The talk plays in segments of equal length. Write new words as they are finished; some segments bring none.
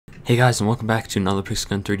Hey guys, and welcome back to another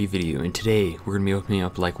Pixel 3D video, and today we're going to be opening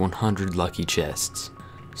up like 100 lucky chests.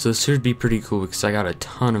 So this should be pretty cool because I got a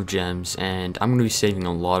ton of gems, and I'm going to be saving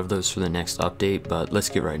a lot of those for the next update, but let's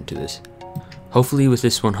get right into this. Hopefully with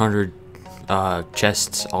this 100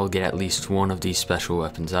 chests, I'll get at least one of these special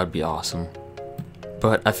weapons. That would be awesome.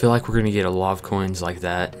 But I feel like we're going to get a lot of coins like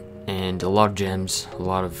that, and a lot of gems, a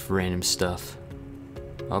lot of random stuff.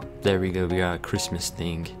 Oh, there we go, we got a Christmas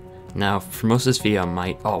thing. Now, for most of this video, I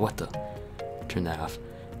might... Oh, what the... Turn that off.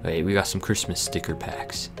 Wait, we got some Christmas sticker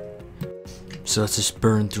packs. So let's just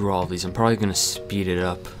burn through all of these. I'm probably going to speed it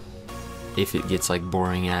up if it gets, like,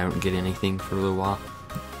 boring and I don't get anything for a little while.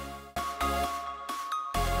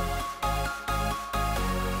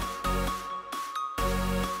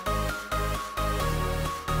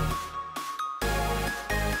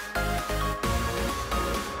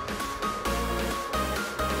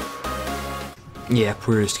 Yeah,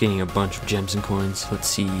 we're just getting a bunch of gems and coins. Let's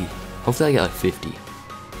see. Hopefully I get like 50.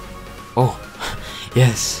 Oh,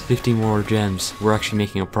 yes, 50 more gems. We're actually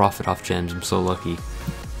making a profit off gems. I'm so lucky.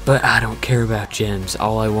 But I don't care about gems.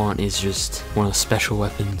 All I want is just one of the special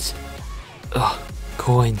weapons. Ugh,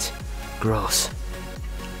 coins. Gross.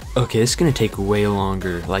 Okay, this is gonna take way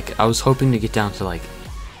longer. Like, I was hoping to get down to like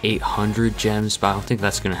 800 gems, but I don't think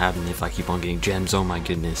that's gonna happen if I keep on getting gems. Oh my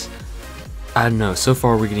goodness. I don't know, so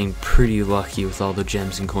far we're getting pretty lucky with all the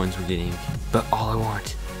gems and coins we're getting, but all I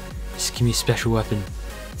want is give me a special weapon,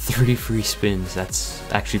 30 free spins. That's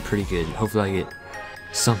actually pretty good. Hopefully I get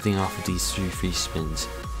something off of these 3 free spins.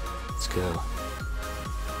 Let's go.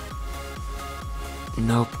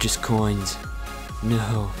 Nope, just coins.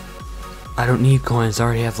 No, I don't need coins, I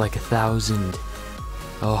already have like 1,000.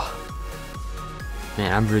 Oh,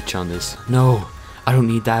 man, I'm rich on this. No, I don't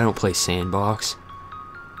need that, I don't play sandbox.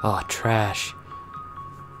 Oh, trash.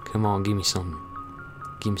 Come on, give me something.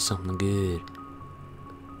 Give me something good.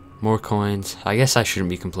 More coins. I guess I shouldn't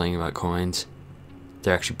be complaining about coins.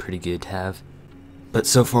 They're actually pretty good to have. But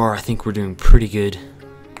so far, I think we're doing pretty good.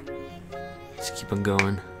 Let's keep on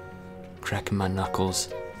going. Cracking my knuckles.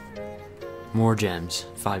 More gems.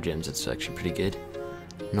 5 gems, that's actually pretty good.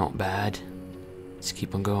 Not bad. Let's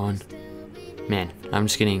keep on going. Man, I'm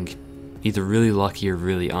just getting either really lucky or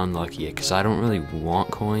really unlucky, because I don't really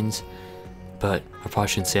want coins, but I probably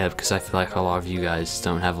shouldn't say that because I feel like a lot of you guys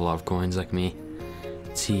don't have a lot of coins like me.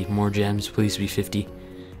 Let's see, more gems, please be 50.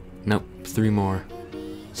 Nope, 3 more.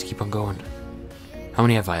 Let's keep on going. How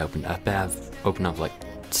many have I opened? I bet I've opened up like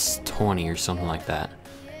 20 or something like that.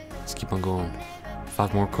 Let's keep on going.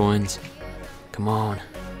 5 more coins. Come on.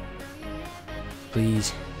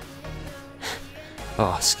 Please.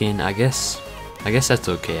 Oh, skin, I guess that's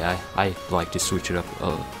okay. I like to switch it up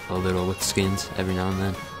a little with skins every now and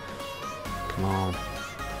then. Come on.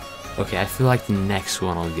 Okay, I feel like the next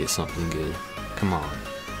one I'll get something good. Come on.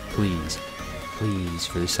 Please. Please,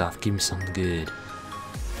 for this off, give me something good.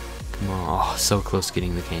 Come on. Oh, so close to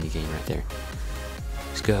getting the candy cane right there.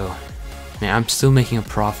 Let's go. Man, I'm still making a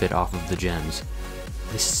profit off of the gems.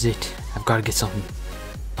 This is it. I've got to get something.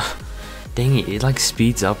 Dang it, it like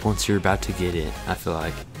speeds up once you're about to get it, I feel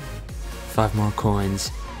like. 5 more coins.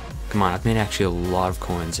 Come on, I've made actually a lot of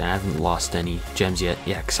coins and I haven't lost any gems yet.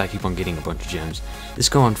 Yeah, because I keep on getting a bunch of gems. This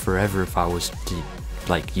go on forever if I was to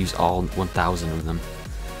like use all 1,000 of them.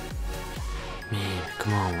 Man,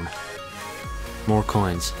 come on. More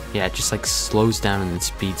coins. Yeah, it just like slows down and then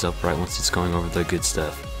speeds up right once it's going over the good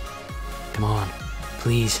stuff. Come on,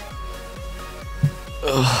 please.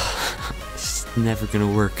 Ugh, it's never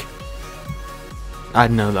gonna work. I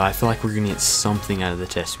don't know though, I feel like we're gonna get something out of the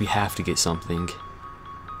test. We have to get something.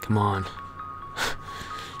 Come on.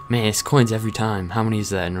 Man, it's coins every time. How many is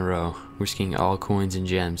that in a row? We're just getting all coins and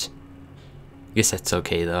gems. I guess that's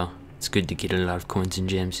okay though. It's good to get a lot of coins and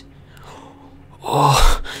gems.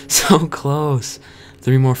 Oh, so close.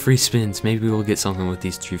 3 more free spins. Maybe we'll get something with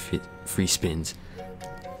these 3 free spins.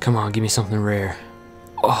 Come on, give me something rare.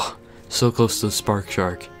 Oh, so close to the Spark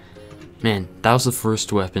Shark. Man, that was the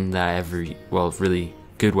first weapon that I ever, well, really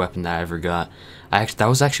good weapon that I ever got. That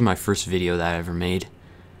was actually my first video that I ever made.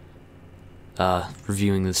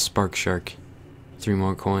 Reviewing the Spark Shark. 3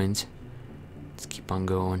 more coins. Let's keep on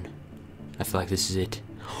going. I feel like this is it.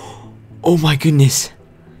 Oh my goodness!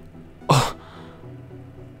 Oh,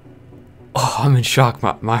 I'm in shock.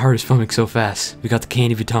 My heart is pumping so fast. We got the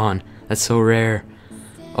candy baton. That's so rare.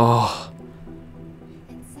 Oh,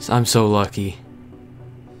 I'm so lucky.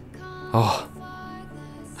 Oh.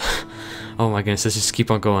 Oh my goodness, let's just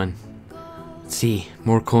keep on going. Let's see,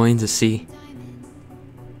 more coins, let's see.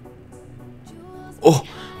 Oh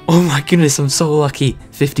my goodness, I'm so lucky.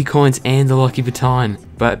 50 coins and the lucky baton,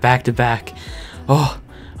 but back to back. Oh,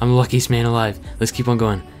 I'm the luckiest man alive. Let's keep on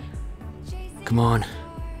going. Come on.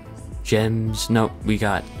 Gems. Nope, we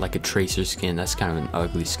got like a tracer skin. That's kind of an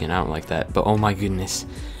ugly skin. I don't like that. But oh my goodness.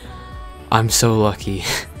 I'm so lucky.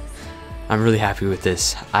 I'm really happy with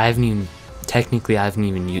this. Technically I haven't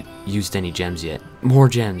even used any gems yet. More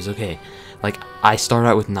gems, okay. Like, I start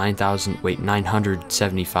out with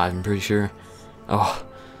 975, I'm pretty sure. Oh,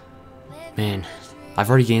 man. I've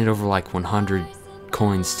already gained over like 100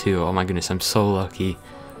 coins too. Oh my goodness, I'm so lucky.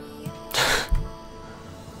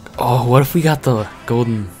 Oh, what if we got the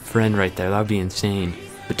golden friend right there? That would be insane.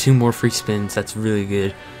 But 2 more free spins, that's really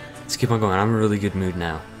good. Let's keep on going. I'm in a really good mood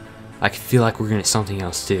now. I feel like we're gonna get something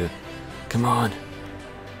else too. Come on.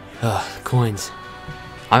 Coins.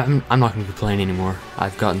 I'm not gonna complain anymore.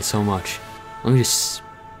 I've gotten so much.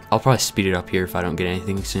 I'll probably speed it up here if I don't get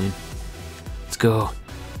anything soon. Let's go.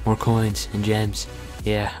 More coins and gems.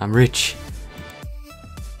 Yeah, I'm rich.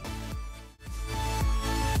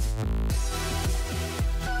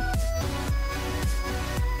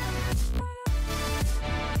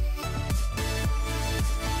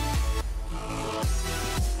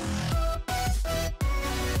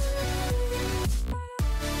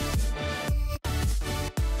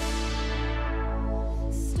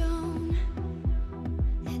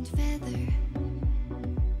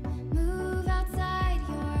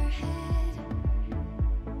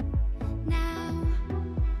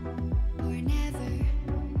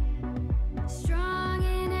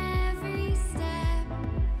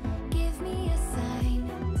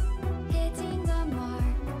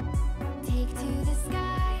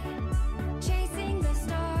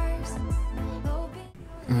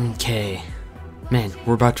 Okay, man,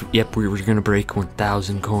 we're gonna break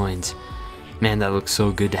 1,000 coins. Man, that looks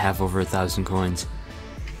so good to have over 1,000 coins.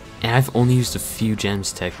 And I've only used a few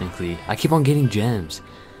gems technically. I keep on getting gems.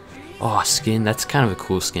 Oh, skin, that's kind of a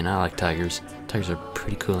cool skin. I like tigers. Tigers are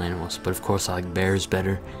pretty cool animals, but of course I like bears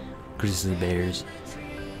better. Grizzly bears.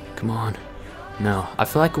 Come on. No, I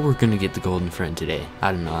feel like we're gonna get the golden friend today.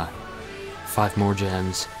 I don't know. 5 more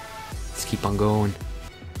gems. Let's keep on going.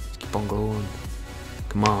 Let's keep on going.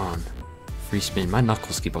 Come on. Free spin. My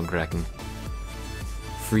knuckles keep on cracking.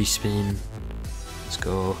 Free spin. Let's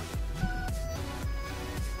go.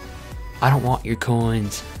 I don't want your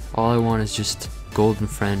coins. All I want is just golden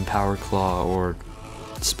friend, power claw, or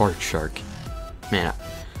spark shark. Man,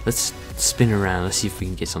 let's spin around. Let's see if we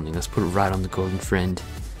can get something. Let's put it right on the golden friend.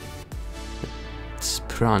 Let's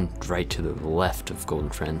put it on right to the left of golden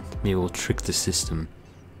friend. Maybe we'll trick the system.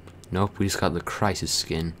 Nope, we just got the crisis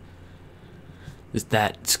skin.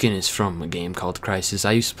 That skin is from a game called Crisis.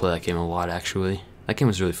 I used to play that game a lot, actually. That game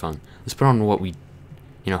was really fun. Let's put on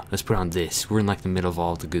let's put on this. We're in like the middle of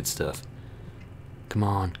all the good stuff. Come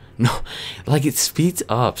on. No, like it speeds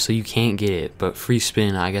up so you can't get it, but free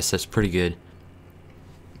spin, I guess that's pretty good.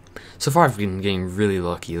 So far I've been getting really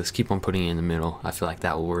lucky. Let's keep on putting it in the middle. I feel like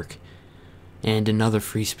that will work. And another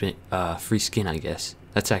free skin, I guess.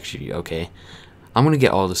 That's actually okay. I'm gonna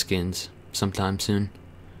get all the skins sometime soon.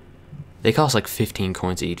 They cost like 15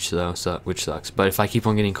 coins each though, which sucks. But if I keep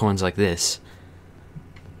on getting coins like this,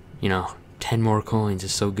 10 more coins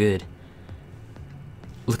is so good.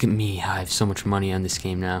 Look at me, I have so much money on this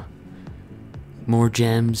game now. More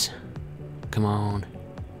gems. Come on.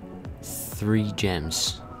 3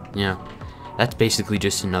 gems. That's basically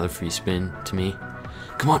just another free spin to me.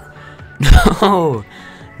 Come on. No!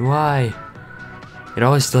 Why? It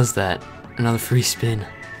always does that. Another free spin.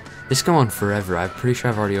 This go on forever. I'm pretty sure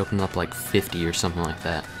I've already opened up like 50 or something like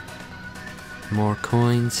that. More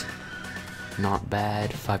coins. Not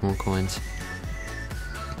bad. 5 more coins.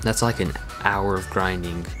 That's like an hour of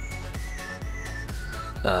grinding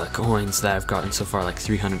coins that I've gotten so far, like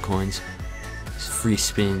 300 coins. Free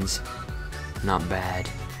spins. Not bad.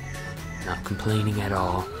 Not complaining at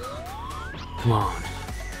all. Come on.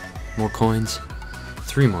 More coins.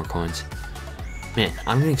 3 more coins. Man,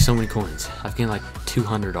 I'm getting so many coins. I've gained like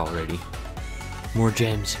 200 already. More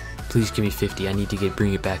gems. Please give me 50. I need to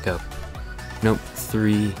bring it back up. Nope,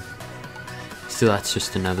 3. Still, that's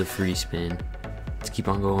just another free spin. Let's keep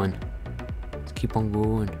on going. Let's keep on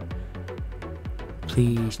going.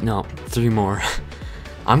 Please. No, 3 more.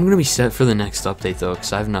 I'm gonna be set for the next update though,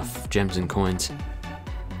 because I have enough gems and coins.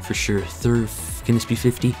 For sure. Can this be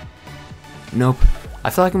 50? Nope. I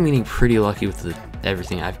feel like I'm getting pretty lucky with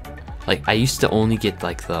everything. I used to only get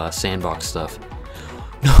like the sandbox stuff.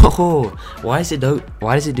 No! Why does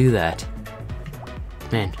it do that?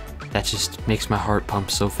 Man, that just makes my heart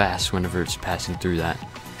pump so fast whenever it's passing through that.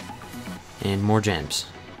 And more gems.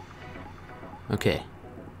 Okay.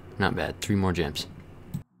 Not bad. 3 more gems.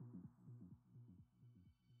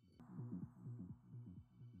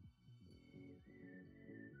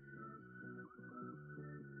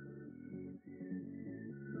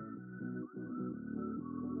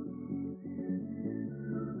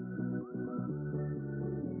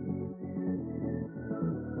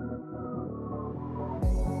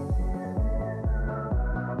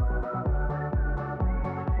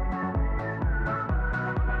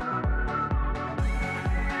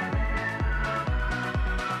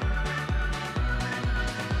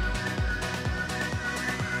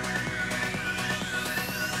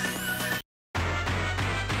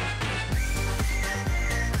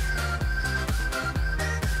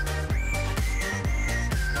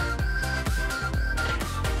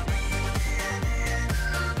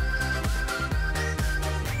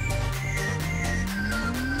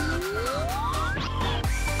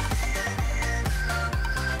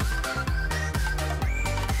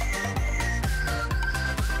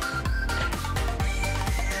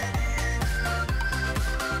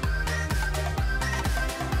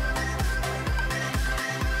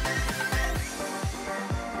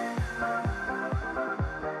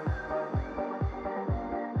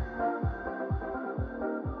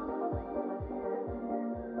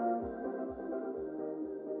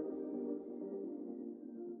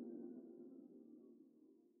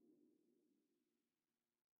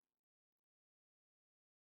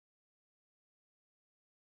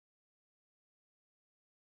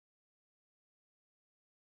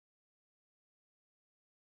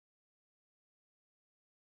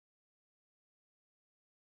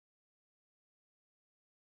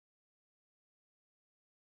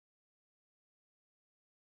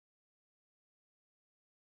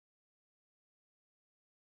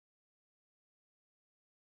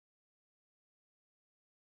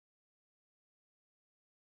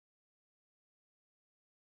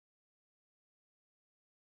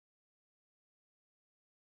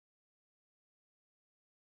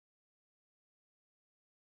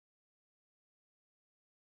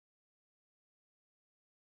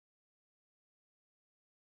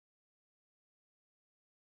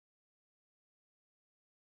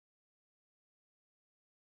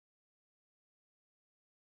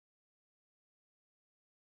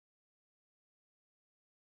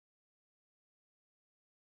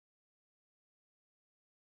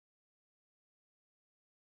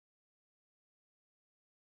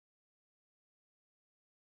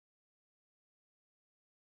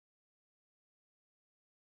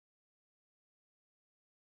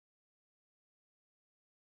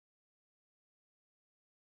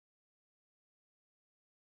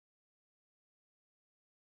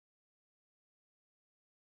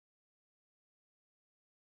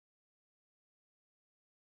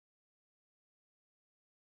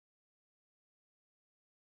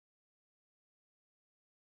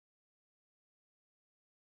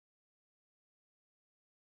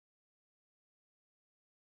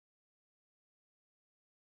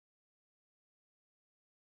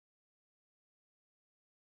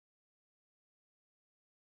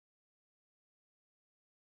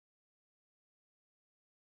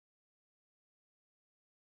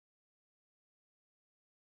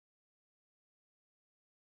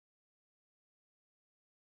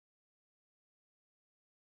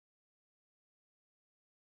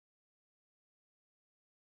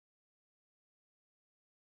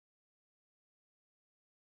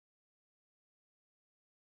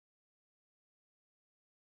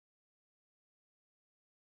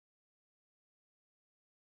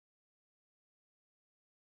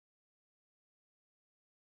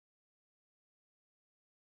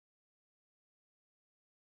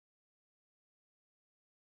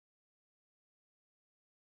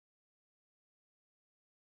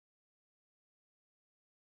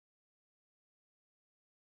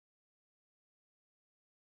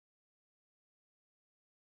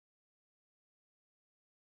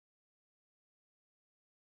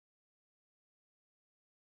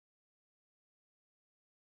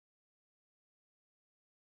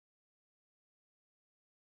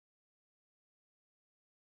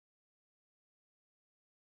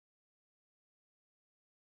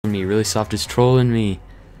 from me. Really soft is trolling me.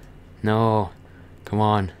 No. Come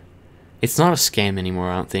on. It's not a scam anymore,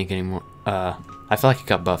 I don't think anymore. I feel like it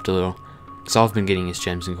got buffed a little. Because all I've been getting is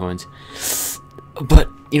gems and coins. But,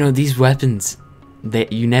 you know, these weapons,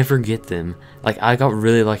 you never get them. Like, I got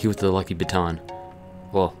really lucky with the lucky baton.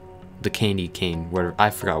 Well, the candy cane, whatever. I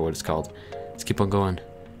forgot what it's called. Let's keep on going.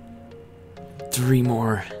 3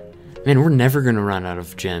 more. Man, we're never going to run out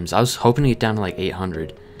of gems. I was hoping to get down to like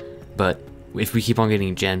 800. But if we keep on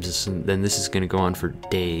getting gems, then this is going to go on for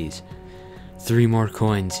days. 3 more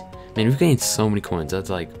coins. Man, we've gained so many coins. That's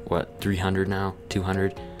like, what, 300 now?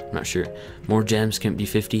 200? I'm not sure. More gems. Can it be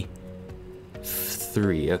 50?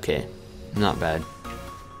 3. Okay. Not bad.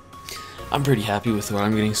 I'm pretty happy with what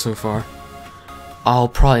I'm getting so far. I'll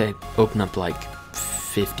probably open up like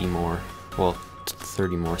 50 more. Well,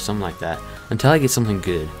 30 more. Something like that. Until I get something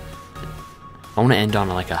good. I want to end on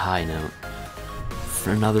like a high note.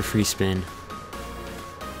 For another free spin.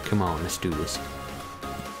 Come on, let's do this.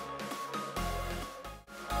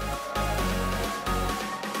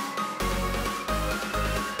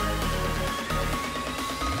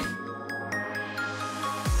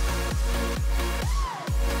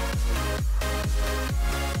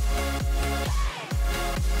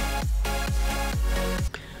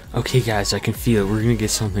 Okay guys, I can feel it. We're gonna get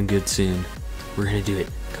something good soon. We're gonna do it.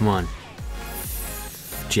 Come on.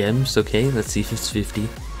 Gems, okay, let's see if it's 50.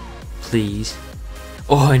 Please.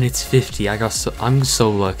 Oh, and it's 50. I'm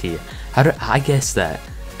so lucky. How did I guess that?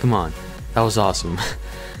 Come on. That was awesome.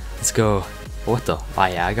 Let's go. What the? Oh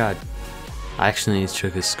yeah, I actually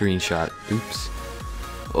took a screenshot. Oops.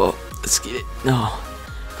 Oh, let's get it. No.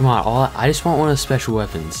 Come on, I just want one of the special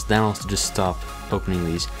weapons. Then I'll just stop opening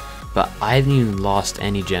these. But I haven't even lost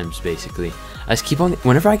any gems, basically. I just keep on...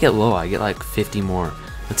 Whenever I get low, I get like 50 more.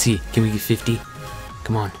 Let's see. Can we get 50?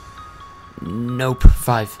 Come on. Nope.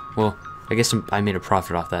 5. Well, I guess I made a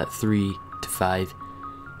profit off that. 3 to 5.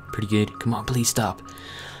 Pretty good. Come on, please stop.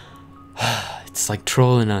 It's like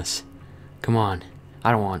trolling us. Come on.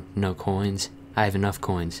 I don't want no coins. I have enough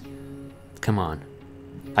coins. Come on.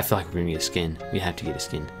 I feel like we're gonna get a skin. We have to get a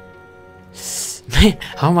skin. Man,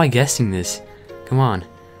 how am I guessing this? Come on.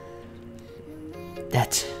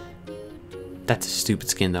 That's a stupid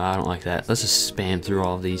skin though. I don't like that. Let's just spam through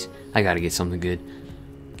all of these. I gotta get something good.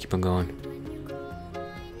 Keep on going.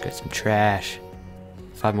 Got some trash.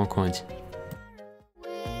 5 more coins.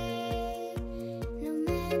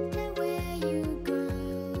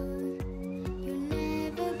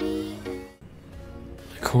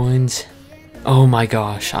 Coins. Oh my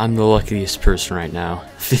gosh, I'm the luckiest person right now.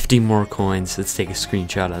 50 more coins. Let's take a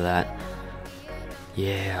screenshot of that.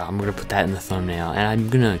 Yeah, I'm gonna put that in the thumbnail, and I'm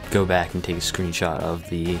gonna go back and take a screenshot of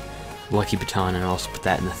the lucky baton and also put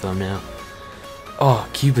that in the thumbnail. Oh,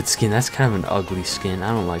 Cupid skin, that's kind of an ugly skin.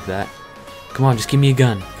 I don't like that. Come on, just give me a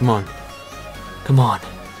gun. Come on. Come on.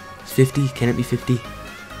 50? Can it be 50?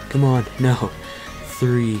 Come on. No.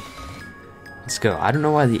 3. Let's go. I don't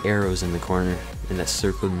know why the arrow's in the corner and that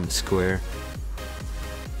circle in the square.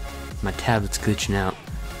 My tablet's glitching out.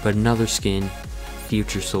 But another skin.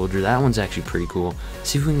 Future Soldier. That one's actually pretty cool.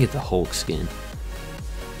 See if we can get the Hulk skin.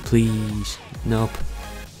 Please. Nope.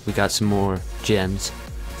 We got some more gems.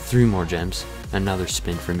 3 more gems. Another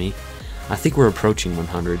spin for me. I think we're approaching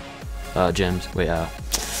 100 gems. Wait,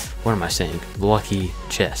 what am I saying? Lucky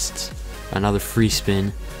chests. Another free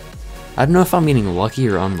spin. I don't know if I'm getting lucky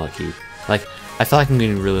or unlucky. Like, I feel like I'm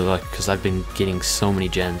getting really lucky because I've been getting so many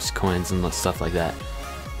gems, coins, and stuff like that.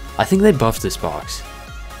 I think they buffed this box.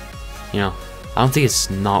 You know, I don't think it's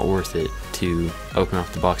not worth it to open up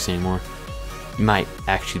the box anymore. It might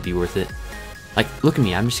actually be worth it. Like, look at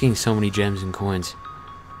me, I'm just getting so many gems and coins.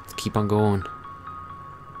 Let's keep on going.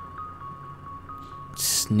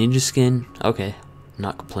 Ninja skin, okay.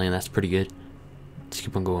 Not complaining, that's pretty good. Let's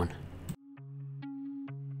keep on going.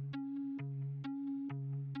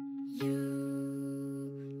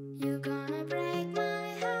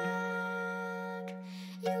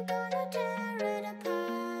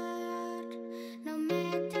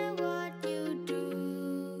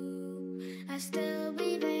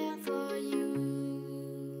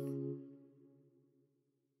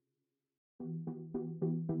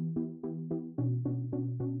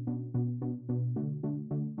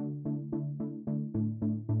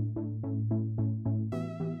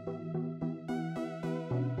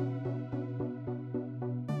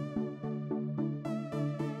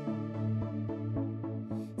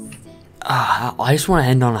 I just want to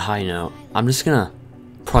end on a high note. I'm just gonna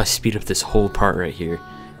probably speed up this whole part right here.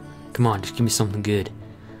 Come on, just give me something good.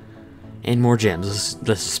 And more gems.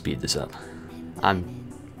 Let's just speed this up. I'm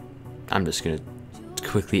just gonna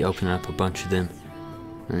quickly open up a bunch of them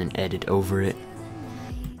and then edit over it.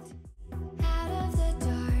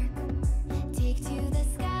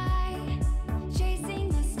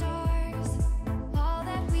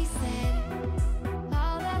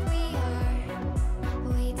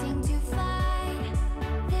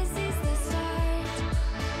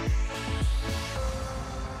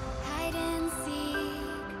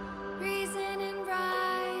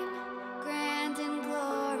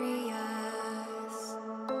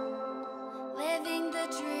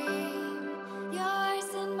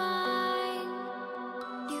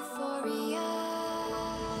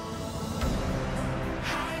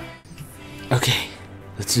 Okay,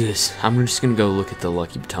 let's do this. I'm just gonna go look at the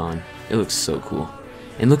lucky baton. It looks so cool.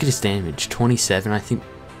 And look at his damage, 27. I think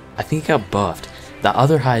it got buffed. The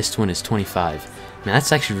other highest one is 25. Man,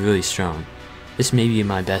 that's actually really strong. This may be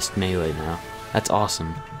my best melee now. That's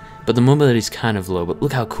awesome. But the mobility is kind of low, but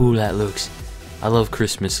look how cool that looks. I love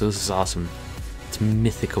Christmas, so this is awesome. It's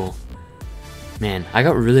mythical. Man, I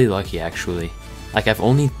got really lucky actually. Like, I've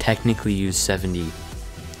only technically used 70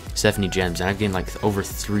 gems, and I've gained like over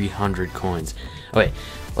 300 coins. Okay,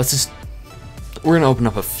 we're gonna open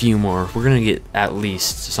up a few more. We're gonna get at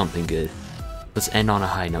least something good. Let's end on a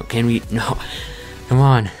high note. Can we? No. Come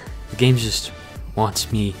on. The game just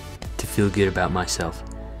wants me to feel good about myself.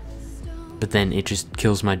 But then it just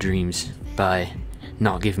kills my dreams by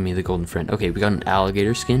not giving me the golden friend. Okay, we got an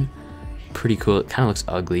alligator skin. Pretty cool. It kind of looks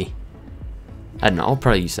ugly. I don't know. I'll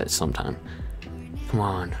probably use that sometime. Come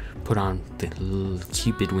on. Put on the little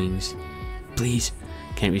Cupid wings. Please.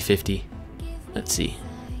 Can't be 50. Let's see.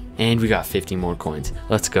 And we got 50 more coins.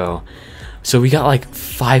 Let's go. So we got like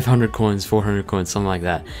 500 coins, 400 coins, something like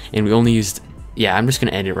that. And we only used... Yeah, I'm just going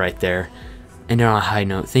to end it right there. End it on a high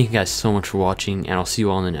note. Thank you guys so much for watching, and I'll see you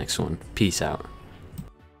all in the next one. Peace out.